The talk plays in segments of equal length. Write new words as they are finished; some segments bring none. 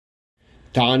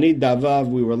Ta'anit Davav,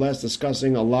 we were last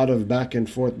discussing a lot of back and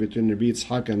forth between Rabbi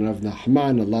Yitzchak and Rav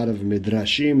Nachman, a lot of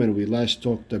midrashim, and we last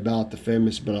talked about the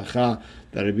famous bracha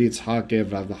that Rabbi Yitzchak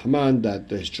gave Rav Nachman, that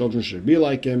his children should be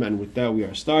like him, and with that we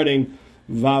are starting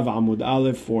Vav Amud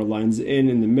Aleph, 4 lines in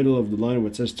the middle of the line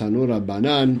where it says Tanura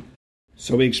Banan.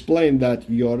 So we explained that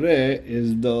Yoreh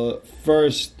is the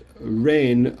first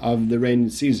rain of the rainy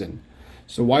season.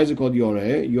 So why is it called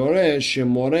Yoreh? Yoreh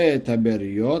shemoreh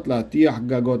taberiyot latiach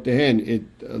gagotehen. It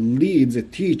leads,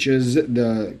 it teaches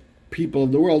the people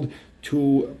of the world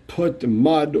to put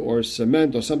mud or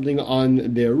cement or something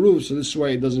on their roofs, so this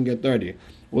way it doesn't get dirty.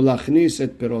 Ulachnis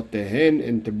et perotehen,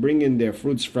 and to bring in their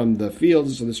fruits from the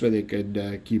fields, so this way they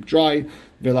could keep dry.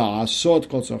 Vela'asot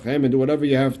kol tzorchem, and do whatever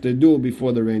you have to do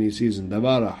before the rainy season.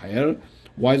 Davar acher.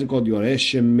 Why is it called Yoreh?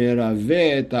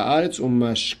 Shemeraveh et haaretz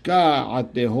umashka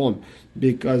atehom.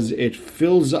 Because it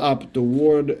fills up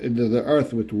the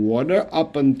earth with water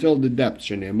up until the depth.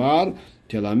 Shenemar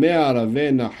telameh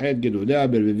araveh nachet gedudeh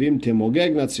bervivim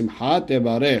temogegna tzimcha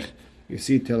tevarech. You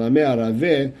see, telameh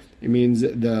araveh, it means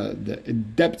the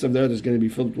depths of the earth is going to be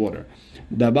filled with water.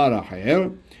 Dabar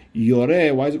acher.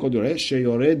 Yoreh, why is it called Yoreh?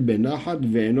 Sheyored benachat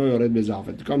ve'eno yored bezaf.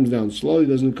 It comes down slowly,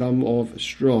 doesn't come off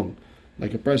strong.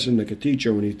 Like a person, like a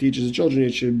teacher, when he teaches the children,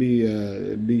 it should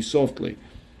be softly.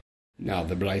 Now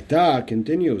the Braita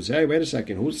continues. Hey, wait a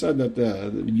second. Who said that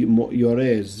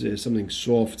Yoreh is something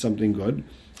soft, something good?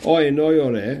 No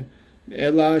Yoreh.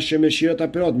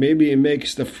 Maybe it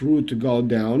makes the fruit to go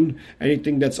down.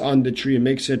 Anything that's on the tree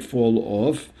makes it fall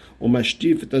off. And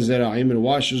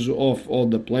washes off all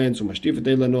the plants. And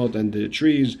the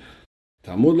trees.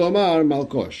 Talmud lomar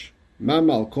malkosh. Ma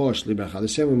malkosh li bracha. The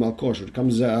same with malkosh. It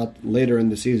comes out later in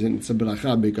the season. It's a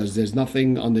bracha because there's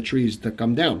nothing on the trees to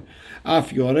come down. Af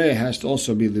yoreh has to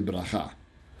also be li bracha.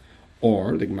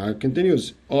 Or the Gemara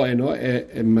continues.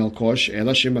 Malkosh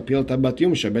ela shemapil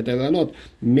tabatim shabet elanot.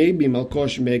 Maybe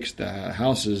malkosh makes the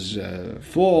houses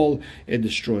fall. It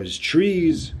destroys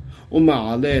trees.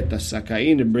 Uma'alet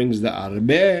asakain. It brings the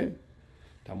arbeh.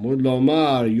 Talmud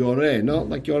lomar yoreh, not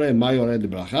like yoreh, ma yoreh de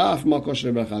bracha, af malkosh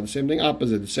de bracha. The same thing,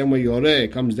 opposite. The same way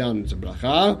yoreh comes down, it's a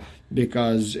bracha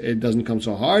because it doesn't come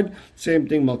so hard. Same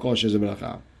thing, malkosh is a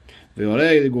bracha.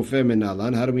 Veyoreh legufeh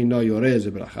menalan. How do we know yoreh is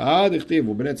a bracha? Dichtiv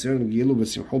u'bnei Tzion gilu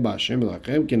v'simchu b'Hashem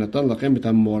lachem ki natan lachem et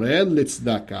hamoreh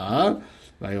litzdaka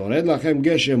v'yored lachem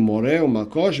geshem moreh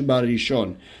u'malkosh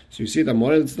barishon. So you see the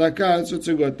moreh litzdaka, so it's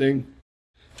a good thing.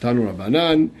 Tanu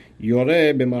Rabbanan,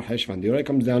 Yoreh b'mar Heshvan. The Yoreh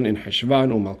comes down in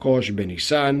Heshvan, u'malkosh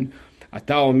b'Nisan.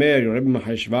 Ata omer Yoreh b'mar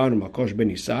Heshvan, u'malkosh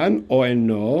b'Nisan. O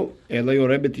eno, ela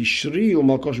Yoreh b'Tishri,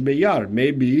 u'malkosh b'Yar.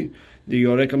 Maybe the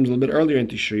Yoreh comes a little bit earlier in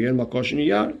Tishri and malkosh in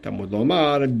Iyar. Talmud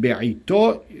lomar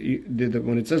be'ito.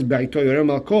 When it says be'ito Yoreh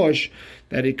malkosh,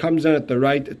 that it comes down at the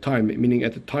right time, meaning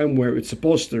at the time where it's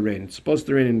supposed to rain. It's supposed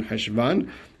to rain in Heshvan,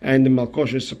 and the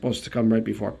malkosh is supposed to come right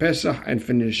before Pesach and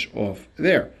finish off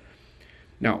there.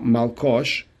 Now,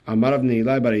 malkosh, Amar Rav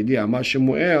Neilai bar Idi, Amar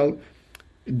Shemuel,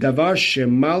 davar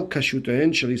shemal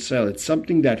kashutohen shel Israel. It's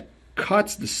something that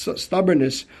cuts the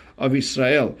stubbornness of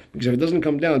Israel. Because if it doesn't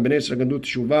come down, Bnei Israel can do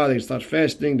teshuvah, they start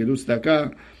fasting, they do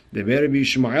tzedakah. Dever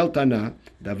b'Yishmael Tana,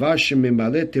 davar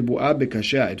shemimale tebuah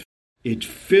bekasheh. It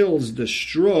fills the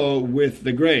straw with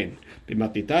the grain.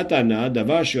 B'matita Tana,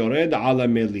 davar sheyored ala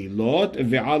melilot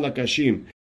ve'ala kashim.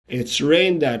 It's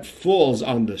rain that falls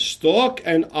on the stalk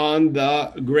and on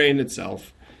the grain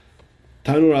itself.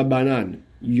 Tanu Rabbanan,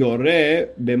 Yoreh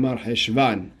b'mar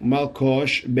Heshvan,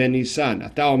 Malkosh b'Nisan.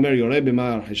 Ata omer Yoreh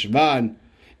b'mar Heshvan.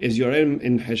 Is Yoreh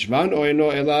in Heshvan or eno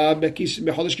ela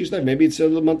b'chodesh Kislev? Maybe it's a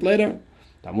month later.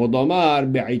 Talmud lomar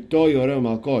be'ito Yoreh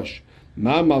Malkosh.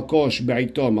 Ma Malkosh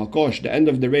be'ito. Malkosh, the end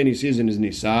of the rainy season is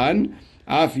Nisan.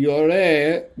 Af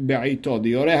Yoreh be'ito.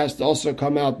 The Yoreh has to also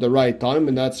come out the right time,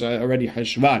 and that's already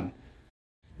Heshvan.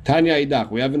 Tanya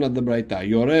Idach, we have another Braita.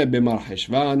 Yoreh b'mar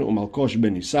Heshvan u'malkosh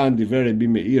b'Nisan divrei Rabbi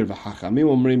Meir v'chachamim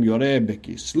omrim Yoreh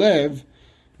b'Kislev.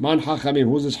 Man chachamim?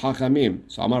 Who's this chachamim?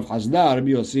 So Amar Chazda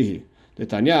Rabbi Yosihi. The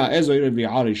Tanya Ezo Yoreh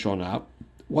Rishona.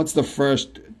 What's the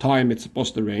first time it's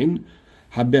supposed to rain?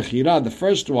 Habechira, the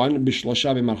first one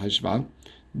b'shlosha b'mar Heshvan.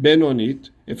 Benonit,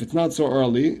 if it's not so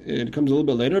early, it comes a little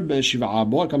bit later. B'Shiv'a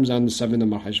Abo, it comes out on the 7th of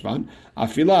Mar Heshvan.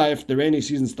 Afila, if the rainy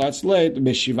season starts late,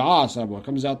 B'Shiv'a Asar, it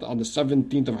comes out on the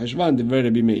 17th of Heshvan. Divrei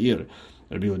Rabbi Meir.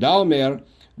 Rabbi Yehuda Omer,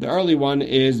 the early one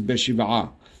is B'Shiv'a.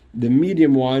 The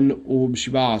medium one,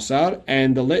 B'Shiv'a Asar,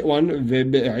 and the late one,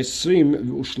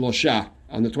 V'Isrim U'Shlosha,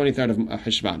 on the 23rd of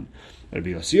Heshvan. Rabbi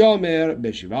Yossi Omer,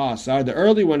 B'Shiv'a Asar, the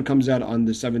early one comes out on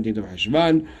the 17th of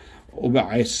Heshvan.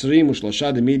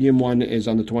 The medium one is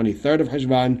on the 23rd of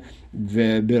Heshvan,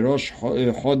 Berosh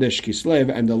Chodesh Kislev,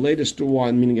 and the latest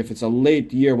one, meaning if it's a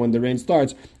late year when the rain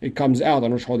starts, it comes out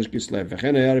on Rosh Chodesh Kislev.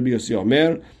 וכן היה רבי יוסי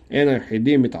אומר, אין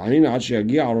היחידים מתענין עד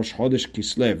שיגיע ראש חודש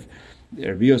כסלו.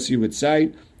 Rabbi Yossi would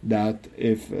say that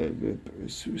if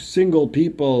single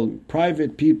people,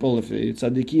 private people, if it's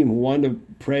tzaddikim who want to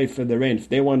pray for the rain, if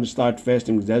they want to start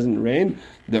fasting because it doesn't rain,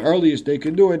 the earliest they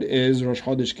can do it is Rosh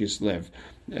Chodesh Kislev,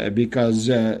 because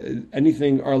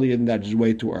anything earlier than that is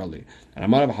way too early. And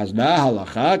Amar Rav Hasda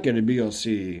halacha keRabbi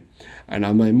Yossi, and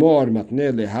Amemor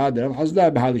matneh lehad Rav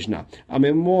Hasda b'halishna.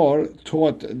 Amemor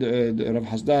taught the Rav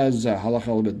Hasda's halacha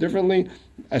a little bit differently,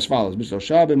 as follows: on the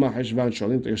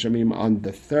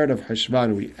 3rd of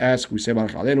Heshvan, we say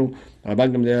Baruch Aleinu.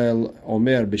 Rabban Gamliel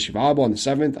Omer b'Shiv'a on the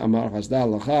 7th. Amar Rav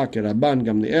Hasda halacha keRabban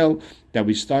Gamliel, that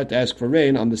we start to ask for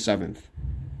rain on the 7th.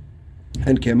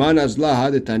 And Keman Azla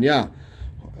Hadetanya,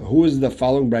 who is the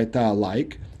following Braita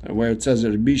like? Where it says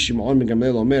Rabbi Shimon ben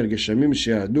Gamliel Omer Geshamim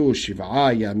she'adu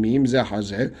Shiv'a Yamim Zeh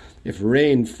Hazeh. If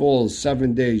rain falls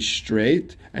 7 days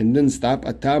straight and then stop,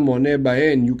 Atam Moneh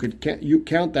Bahen, you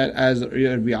count that as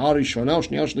Revi'ah Rishona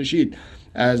Shniya Shlishit,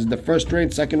 as the first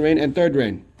rain, second rain, and third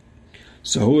rain.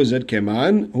 So who is it?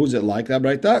 Keman. Who is it like that?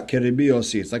 Braita? Rabbi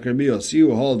Yossi. It's like Rabbi Yossi,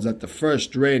 who holds that the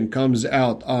first rain comes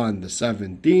out on the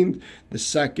 17th, the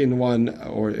second one,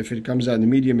 or if it comes out in the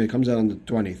medium, it comes out on the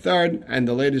 23rd, and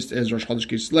the latest is Rosh Chodesh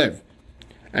Kislev.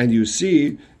 And you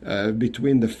see,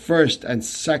 between the first and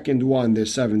second one,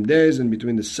 there's 7 days, and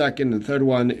between the second and third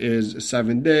one is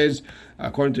 7 days.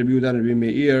 According to Rabbi Yehuda and Rabbi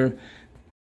Meir,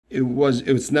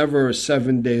 it's never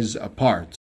 7 days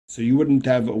apart. So you wouldn't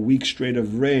have a week straight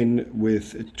of rain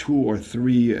with 2 or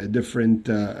 3 different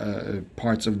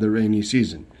parts of the rainy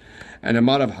season. And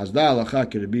Amar Rav Hasda halacha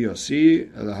keRabbi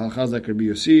Yossi, the halacha like Rabbi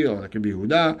Yossi or like Rabbi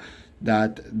Yehuda,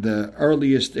 that the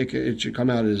earliest it should come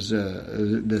out is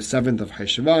the 7th of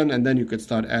Heshvan, and then you could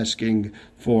start asking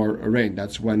for rain.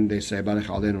 That's when they say Baruch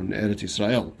Aleinu in Eretz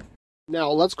Yisrael. Now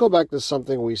let's go back to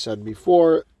something we said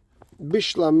before.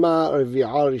 Bishlama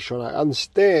Revi'ah Rishona. I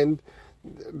understand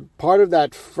part of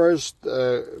that first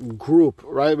group,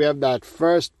 right? We have that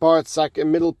first part,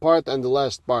 second, middle part, and the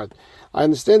last part. I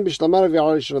understand Bishlama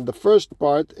Revi'ah Rishona. The first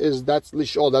part is that's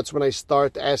Lishol. That's when I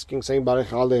start asking, saying Baruch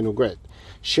Aleinu. Great.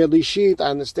 Shelishit, I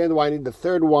understand why I need the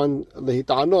third one,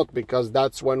 Lehitanot, because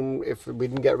that's when, if we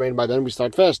didn't get rain by then, we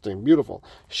start fasting. Beautiful.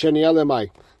 Sheniya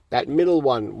lemai, that middle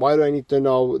one, why do I need to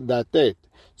know that date?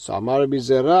 So Amar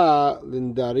Bizera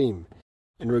Lindarim.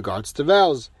 In regards to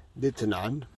vows,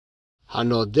 Ditanan,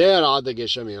 Hanoder Ad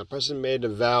Geshamim. A person made a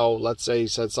vow, let's say he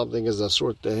said something is a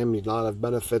sort to him, he'd not have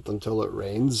benefit until it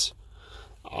rains.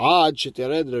 What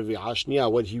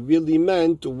he really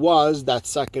meant was that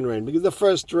second rain, because the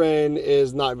first rain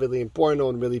is not really important, no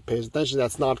one really pays attention.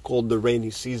 That's not called the rainy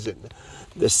season.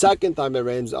 The second time it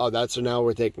rains, that's so now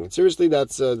we're taking it seriously.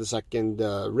 That's the second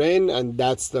rain, and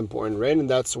that's the important rain, and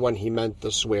that's when he meant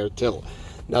to swear till.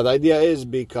 Now the idea is,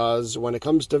 because when it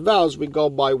comes to vows, we go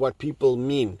by what people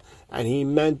mean. And he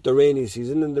meant the rainy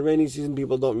season, and the rainy season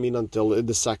people don't mean until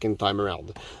the second time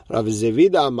around. Rav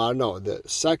Zevida Amar, no, the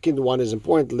second one is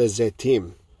important,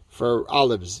 lezetim, for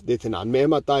olives. When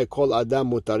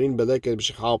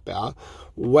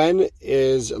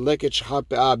is leket shechah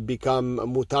pe'ah become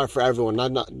mutar for everyone?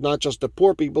 Not just the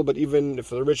poor people, but even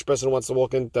if a rich person wants to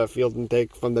walk into the field and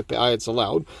take from the pe'ah, it's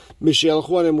allowed. When the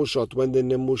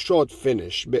nemushot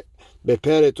finish,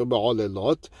 beperet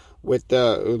u'ba'olelot, with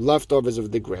the leftovers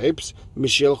of the grapes, when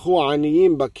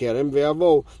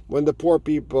the poor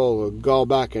people go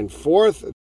back and forth,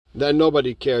 then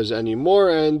nobody cares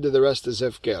anymore, and the rest is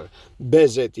hefker.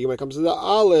 Bezeti, when it comes to the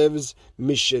olives,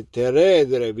 once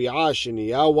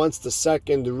the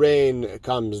second rain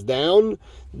comes down,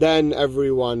 then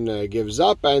everyone gives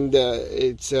up, and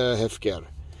it's hefker.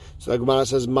 So the Gemara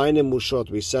says, "Meine mushot."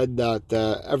 We said that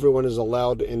everyone is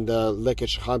allowed in the leket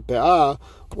shechah pe'ah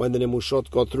when the nemushot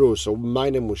go through. So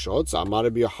meine mushot, Amar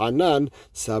Rabbi Yochanan,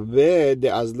 sabeh de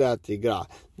azle tigra.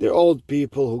 They're old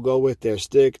people who go with their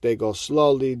stick. They go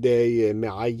slowly. They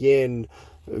me'ayin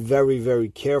very, very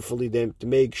carefully to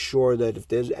make sure that if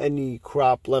there's any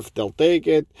crop left, they'll take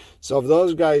it. So if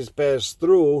those guys pass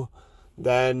through,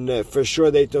 then for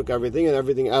sure they took everything, and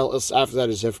everything else after that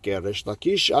is hefker. Rish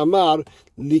Lakish Amar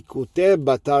likute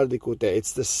batar likute.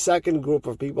 It's the second group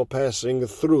of people passing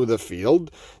through the field.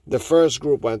 The first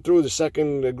group went through, the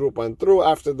second group went through.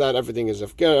 After that, everything is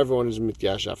hefker. Everyone is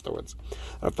mityash afterwards.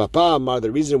 Papa Amar,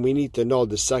 the reason we need to know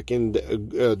the second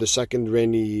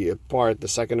rainy part, the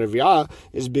second revi'ah,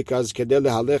 is because kedel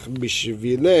lehalech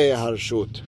b'shvile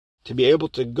harshut, to be able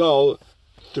to go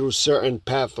through certain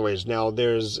pathways. Now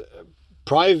there's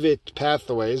private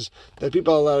pathways that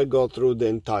people are allowed to go through the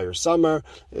entire summer.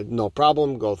 No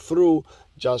problem, go through.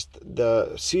 Just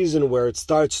the season where it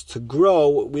starts to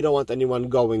grow, we don't want anyone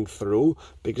going through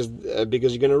because you're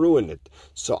going to ruin it.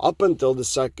 So up until the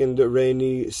second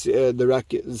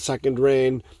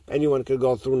rain, anyone could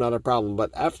go through, not a problem.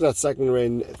 But after that second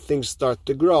rain, things start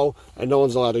to grow, and no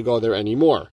one's allowed to go there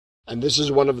anymore. And this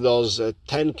is one of those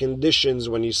 10 conditions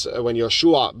when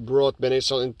Yeshua brought Bnei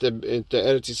Israel into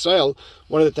Eretz Yisrael.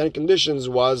 One of the 10 conditions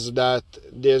was that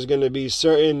there's going to be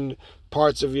certain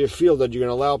parts of your field that you're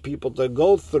going to allow people to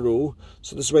go through,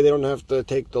 so this way they don't have to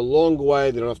take the long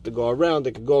way, they don't have to go around,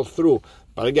 they can go through.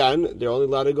 But again, they're only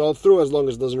allowed to go through as long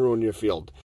as it doesn't ruin your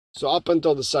field. So up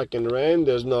until the second rain,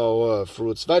 there's no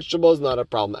fruits, vegetables, not a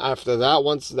problem. After that,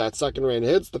 once that second rain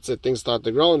hits, that's it, things start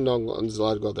to grow and no one's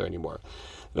allowed to go there anymore.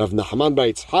 Rav Nachman bar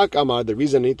Yitzchak Amar, the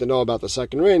reason I need to know about the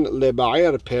second rain,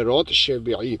 leba'er perot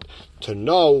shevi'it, to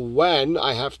know when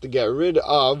I have to get rid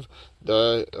of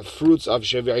the fruits of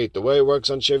shevi'it. The way it works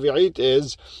on shevi'it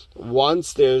is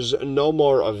once there's no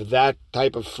more of that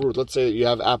type of fruit. Let's say that you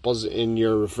have apples in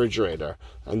your refrigerator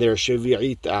and they're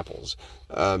shevi'it apples.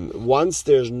 Once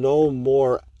there's no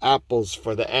more apples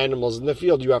for the animals in the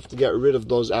field, you have to get rid of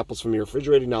those apples from your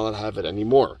refrigerator. You're not allowed to have it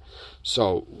anymore.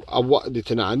 So, the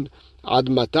Tanan, Ad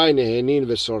matay nehenin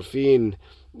v'sorfin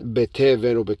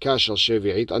beteven ubekashel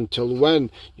shevi'it, until when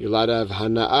you're allowed to have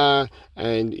hana'ah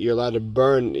and you're allowed to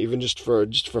burn even just for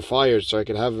fire, so I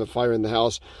could have a fire in the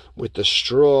house with the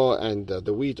straw and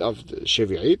the wheat of the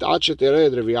shevi'it, ad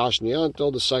shetered revi'ah shniya,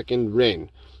 until the second rain.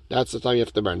 That's the time you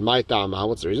have to burn. My ta'ama,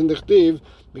 what's the reason? Dichtiv,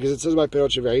 because it says by perot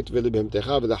shevi'it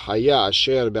v'libhemtecha v'lachaya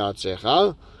asher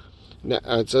be'atzecha.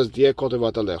 It says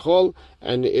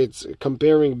and it's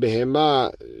comparing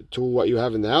behema to what you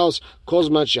have in the house. As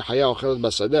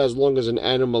long as an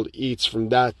animal eats from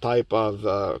that type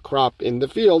of crop in the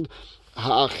field,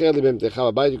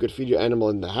 you could feed your animal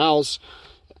in the house.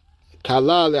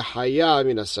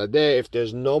 If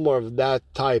there's no more of that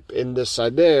type in the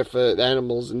sadeh for the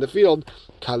animals in the field,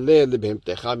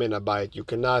 you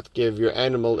cannot give your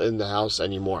animal in the house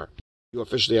anymore. You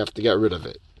officially have to get rid of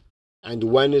it. And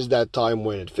when is that time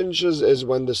when it finishes? Is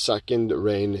when the second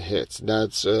rain hits.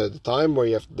 That's the time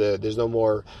where there's no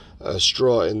more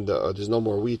straw there's no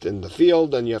more wheat in the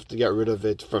field, and you have to get rid of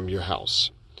it from your house.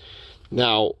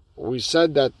 Now, we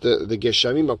said that the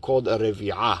Geshamim are called a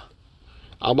revi'ah.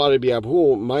 Amar Rabbi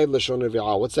Abhu, my lashon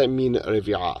revi'ah. What's that mean,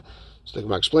 revi'ah? So the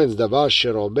Gemara explains, davar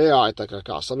sherobe'a et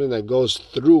karka, something that goes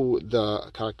through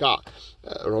the karka.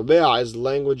 Robe'a is the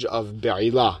language of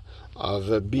be'ilah,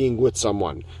 of being with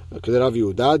someone. The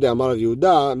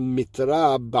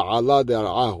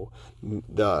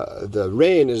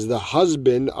rain is the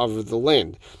husband of the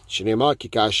land.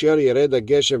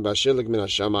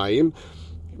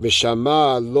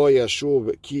 ושמע לא ישוב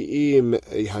כי אם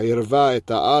הרווה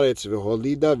את הארץ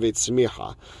והולידה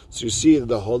והצמיחה. So you see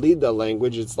the holida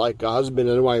language, it's like a husband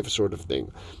and wife sort of thing.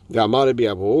 ואמר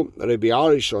רבי אבו, רביעה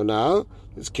ראשונה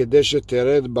is כדי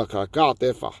שתרד בקרקע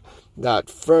טפח. That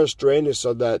first rain is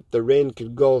so that the rain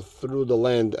could go through the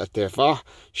land at טפח.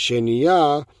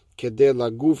 שנייה כדי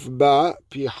לגוף בה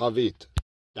פי חבית.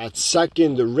 That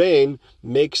second rain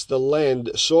makes the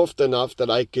land soft enough that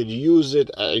I could use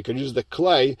the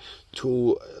clay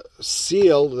to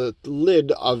seal the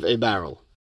lid of a barrel.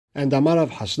 And Amar Rav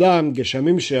Hasdam,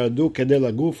 Geshamim she'adu kedei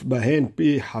laguf bahen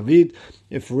pi havit,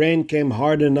 if rain came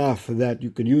hard enough that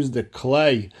you could use the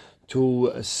clay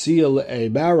to seal a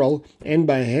barrel, and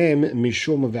bahem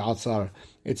mishum ve'atzar.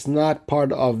 It's not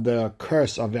part of the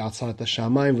curse of ve'atzar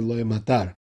tashamayim v'lo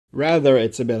matar. Rather,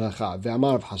 it's a beracha.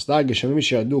 Ve'amar Rav Hasda, Geshamim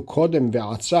she'adu kodem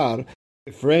ve'atzar.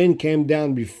 If rain came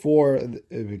down before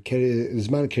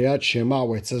Zman Kriyat Shema,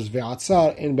 where it says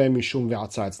ve'atzar, in by mishum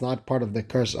ve'atzar. It's not part of the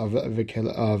curse of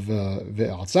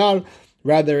ve'atzar.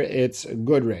 Rather, it's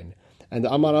good rain. And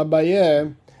Amar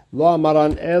Abaye, lo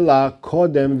amaran ela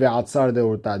kodem ve'atzar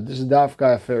deurtad. This is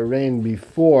dafka if it rained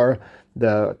before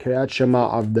the Kriyat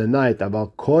Shema of the night,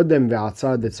 about kodem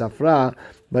ve'atzar detzafra.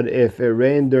 But if it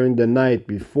rained during the night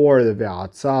before the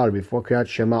ve'atzar, before Kriyat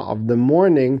Shema of the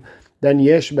morning, then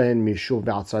yesh behen mishuv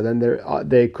ve'atzar. Then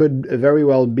they could very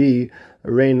well be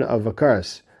a rain of a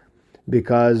curse,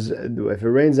 because if it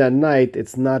rains at night,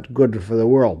 it's not good for the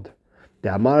world.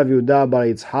 The Amar Yehuda bar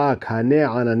Yitzchak haneh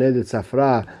ananeh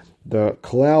detzafra, the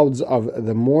clouds of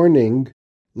the morning,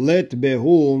 let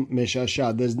behu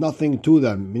meshasha. There's nothing to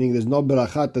them, meaning there's no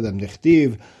beracha to them.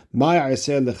 Nechtiv. Ma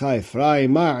ya'aseh lecha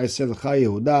Ephraim, ma ya'aseh lecha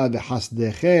Yehuda,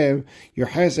 v'chasdechem, your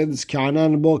chesed is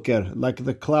ka'anan boker, like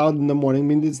the cloud in the morning,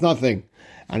 means it's nothing.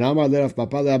 And Amar Rav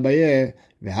Papa Abaye,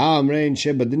 V'ha'amrein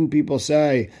sheba, didn't people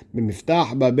say,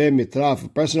 B'miftach ba'be mitra, if a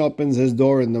person opens his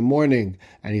door in the morning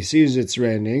and he sees it's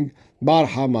raining, bar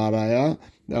hamaraya,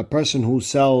 a person who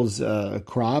sells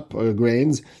crop or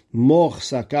grains, moch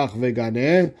sakach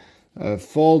veganeh,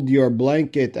 fold your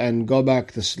blanket and go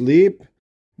back to sleep.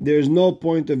 There's no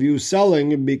point of you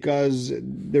selling because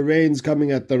the rain's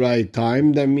coming at the right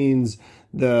time. That means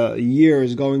the year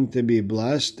is going to be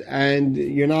blessed and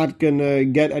you're not going to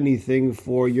get anything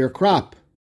for your crop.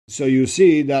 So you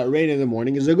see that rain in the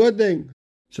morning is a good thing.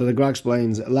 So the Gra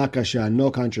explains, La kasha, no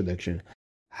contradiction.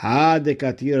 Ha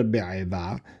dekatir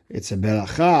be'eva, it's a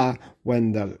beracha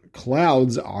when the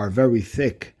clouds are very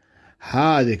thick.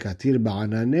 Ha dekatir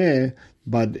ba'ananeh,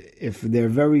 but if they're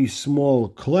very small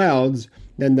clouds,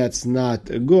 then that's not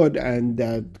good, and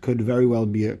that could very well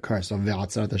be a curse of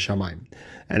ve'atzarat hashamayim.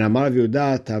 And Amar Rav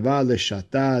Yehuda tava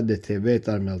l'shata de tevet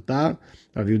armelta.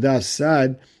 Rav Yehuda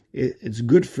said it's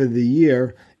good for the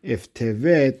year if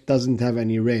tevet doesn't have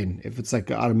any rain. If it's like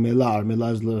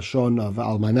armela is l'shon of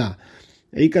almana.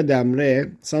 Ika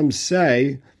damre, some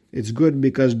say it's good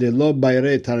because de lo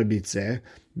bayre tarbitze,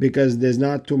 because there's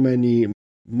not too many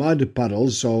mud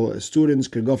puddles, so students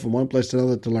could go from one place to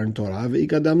another to learn Torah.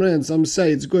 Ika damre, and some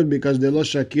say it's good because de lo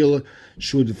shakil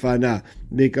shudfana,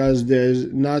 because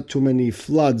there's not too many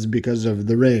floods because of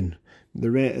the rain.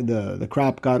 The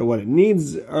crop got what it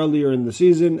needs earlier in the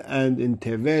season, and in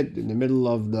Tevet, in the middle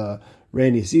of the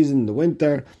rainy season, the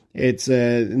winter, it's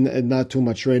not too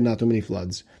much rain, not too many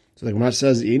floods. So the Gemara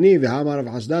says,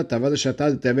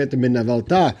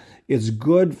 it's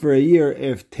good for a year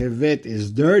if Tevet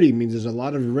is dirty, means there's a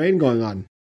lot of rain going on.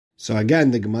 So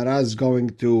again, the Gemara is going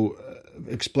to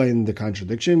explain the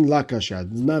contradiction. La kasha,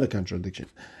 it's not a contradiction.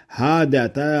 Ha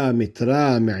de'ata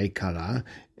mitra me'ikara.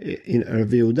 Rav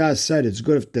Yehuda said it's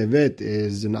good if Tevet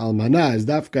is an almana, is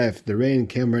dafka if the rain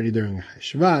came already during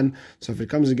Heshvan. So if it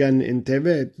comes again in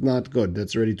Tevet, not good.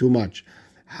 That's already too much.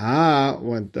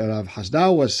 What Rav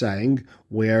Hasda was saying,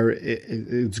 where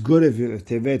it's good if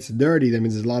Tevet's dirty, that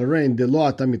means there's a lot of rain.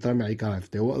 Let's say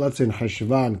in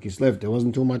Heshvan, Kislev, there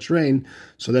wasn't too much rain,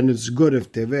 so then it's good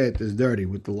if Tevet is dirty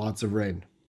with lots of rain.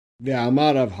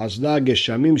 ואמר רב חסדא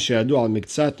גשמים שירדו על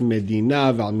מקצת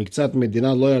מדינה ועל מקצת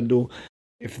מדינה לא ירדו.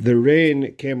 If the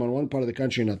rain came on one part of the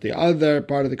country, not the other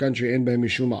part of the country, in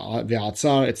mishum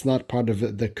ve'atzar, it's not part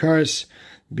of the curse,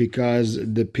 because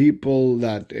the people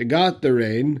that got the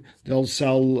rain, they'll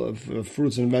sell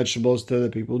fruits and vegetables to the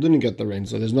people who didn't get the rain,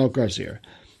 so there's no curse here.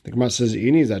 The Gemara says,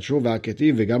 "Ini zatru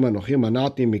v'aketiv v'gam anochi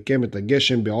manati mikem et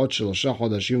hageshem be'od 3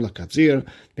 chodashim lakatzir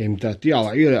ve'imtati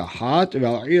al ir achat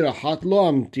ve'al ir achat lo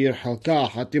amtir halka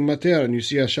achat timater." And you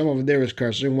see Hashem over there is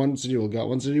cursing. One city will get,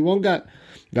 one city won't get.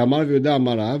 V'amar Yehuda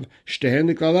amarav shtehen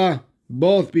nikala.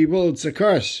 Both people, it's a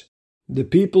curse. The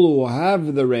people who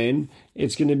have the rain,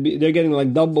 it's going to be, they're getting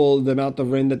like double the amount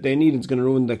of rain that they need. It's going to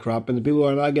ruin the crop. And the people who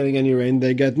are not getting any rain,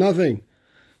 they get nothing.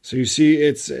 So you see,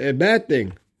 it's a bad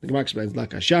thing. The Gemara explains, like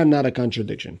Hashan, not a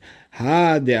contradiction.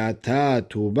 Ha de'ata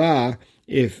tuba,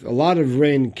 if a lot of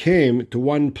rain came to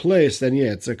one place, then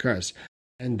yeah, it's a curse.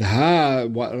 And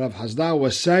what Rav Hasda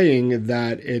was saying,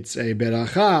 that it's a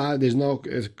beracha, there's no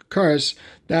curse,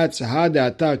 that's ha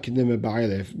de'ata kidem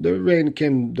ba'ilef. The rain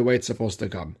came the way it's supposed to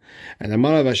come. And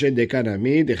Amar Rav Asher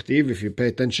dekanami, dichtiv, if you pay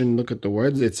attention, look at the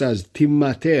words, it says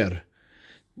timater.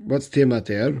 What's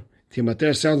timater?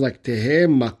 Timater sounds like tehe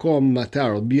makom matar.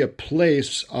 It'll be a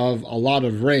place of a lot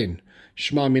of rain.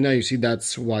 Shema mina, you see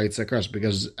that's why it's a curse,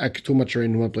 because too much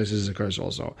rain in one place is a curse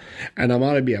also. And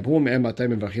Amar Rabbi Abhum ematay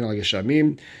mevarchin al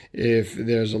geshamim. If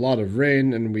there's a lot of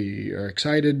rain and we are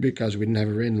excited because we didn't have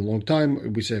rain in a long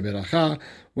time, we say beracha.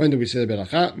 When do we say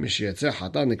beracha? Mishiyetzeh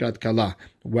hatan nikrat kala.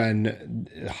 When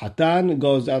hatan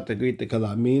goes out to greet the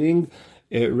kala, meaning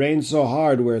it rains so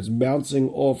hard where it's bouncing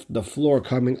off the floor,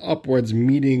 coming upwards,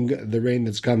 meeting the rain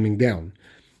that's coming down.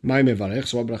 Mai mevarech,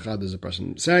 so what bracha does a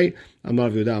person say?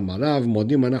 Amar Yehuda Amarav,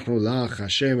 modim anachnu lach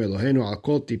Hashem Eloheinu al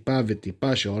kol tipa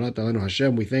v'tipa shehorat alenu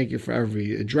Hashem. We thank you for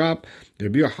every drop.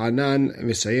 Rabbi Yochanan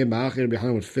mesayem ba'achir. Rabbi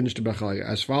Yochanan would finish the bracha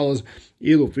as follows: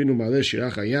 Ilu prinu maleh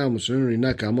shirach hayam usunun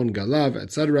rina kamon galav,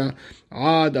 etc.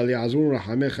 Ad al yazun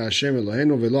rachamecha Hashem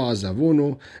Eloheinu velo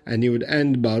azavunu, and he would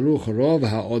end Baruch Rov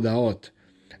ha'odaot.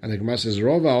 And the Gemara says,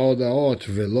 Rov ha'odaot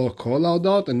velo kol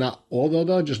ha'odaot, and not all the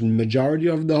hodaot, just majority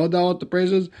of the hodaot, the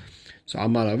praises. So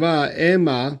Amar Rava,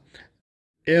 Ema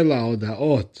ela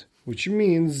hodaot, which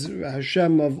means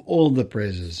Hashem of all the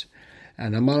praises.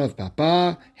 And Amar Rav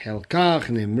Papa, Helkach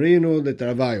nimrinu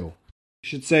letravayu. You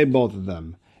should say both of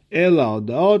them. Ela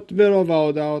hodaot v'rov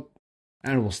ha'odaot.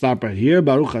 And we'll stop right here.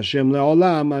 Baruch Hashem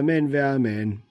le'olam, amen ve'amen.